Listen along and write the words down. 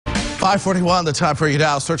5:41, the time for you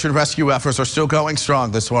now. Search and rescue efforts are still going strong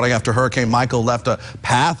this morning after Hurricane Michael left a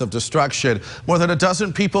path of destruction. More than a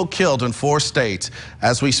dozen people killed in 4 states.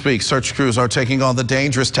 As we speak, search crews are taking on the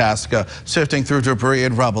dangerous task of sifting through debris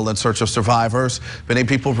and rubble in search of survivors. Many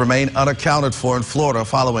people remain unaccounted for in Florida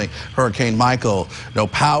following Hurricane Michael. No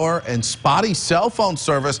power and spotty cell phone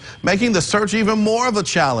service, making the search even more of a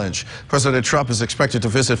challenge. President Trump is expected to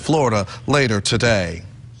visit Florida later today.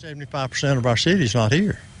 75% of our city is not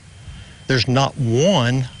here. There's not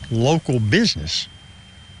one local business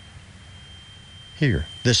here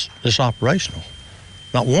this operational,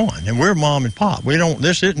 not one. And we're mom and pop. We don't.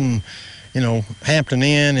 This isn't, Hampton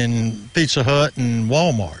Inn and Pizza Hut and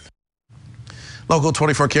Walmart. Local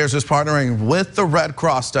 24 Cares is partnering with the Red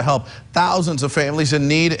Cross to help thousands of families in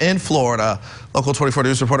need in Florida. Local 24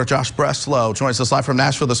 News reporter Josh Breslow joins us live from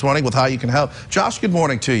Nashville this morning with how you can help. Josh, good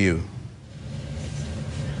morning to you.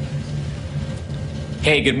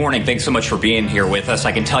 Hey, good morning. Thanks so much for being here with us.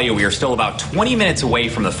 I can tell you we are still about 20 minutes away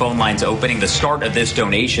from the phone lines opening, the start of this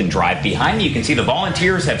donation drive. Behind me, you can see the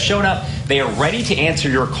volunteers have shown up. They are ready to answer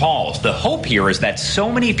your calls. The hope here is that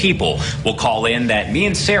so many people will call in that me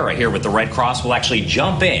and Sarah here with the Red Cross will actually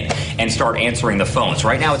jump in and start answering the phones.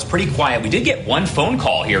 Right now, it's pretty quiet. We did get one phone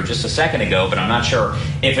call here just a second ago, but I'm not sure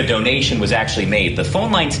if a donation was actually made. The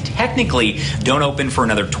phone lines technically don't open for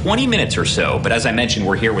another 20 minutes or so, but as I mentioned,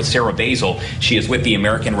 we're here with Sarah Basil. She is with the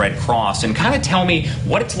American Red Cross, and kind of tell me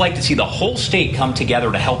what it's like to see the whole state come together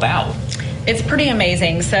to help out. It's pretty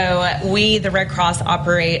amazing. So we, the Red Cross,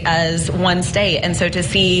 operate as one state, and so to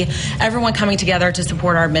see everyone coming together to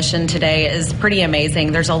support our mission today is pretty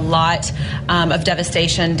amazing. There's a lot of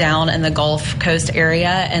devastation down in the Gulf Coast area,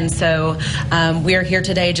 and so we are here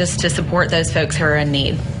today just to support those folks who are in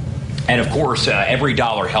need. And of course, every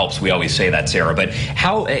dollar helps. We always say that, Sarah. But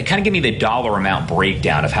how? Kind of give me the dollar amount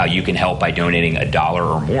breakdown of how you can help by donating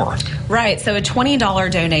 $1 or more. Right. So a $20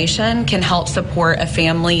 donation can help support a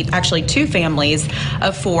family, actually 2 families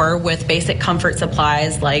of 4, with basic comfort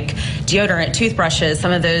supplies like deodorant, toothbrushes,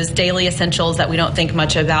 some of those daily essentials that we don't think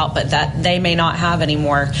much about, but that they may not have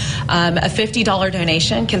anymore. A $50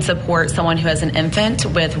 donation can support someone who has an infant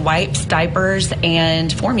with wipes, diapers,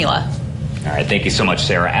 and formula. All right, thank you so much,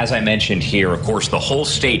 Sarah. As I mentioned here, of course, the whole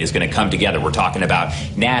state is going to come together. We're talking about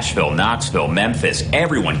Nashville, Knoxville, Memphis,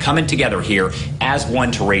 everyone coming together here as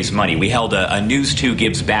one to raise money. We held a News 2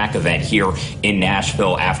 Gives Back event here in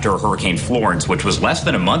Nashville after Hurricane Florence, which was less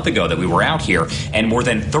than a month ago that we were out here, and more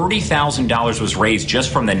than $30,000 was raised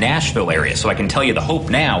just from the Nashville area. So I can tell you the hope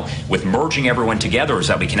now with merging everyone together is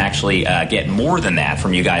that we can actually get more than that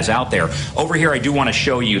from you guys out there. Over here, I do want to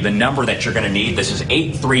show you the number that you're going to need. This is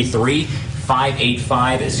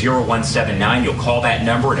 833-585-0179. You'll call that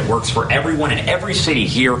number, and it works for everyone in every city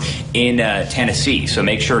here in Tennessee. So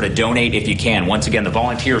make sure to donate if you can. Once again, the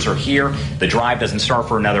volunteers are here. The drive doesn't start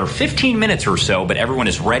for another 15 minutes or so, but everyone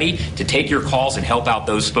is ready to take your calls and help out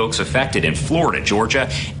those folks affected in Florida, Georgia,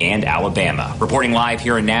 and Alabama. Reporting live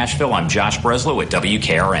here in Nashville, I'm Josh Breslow at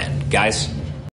WKRN. Guys.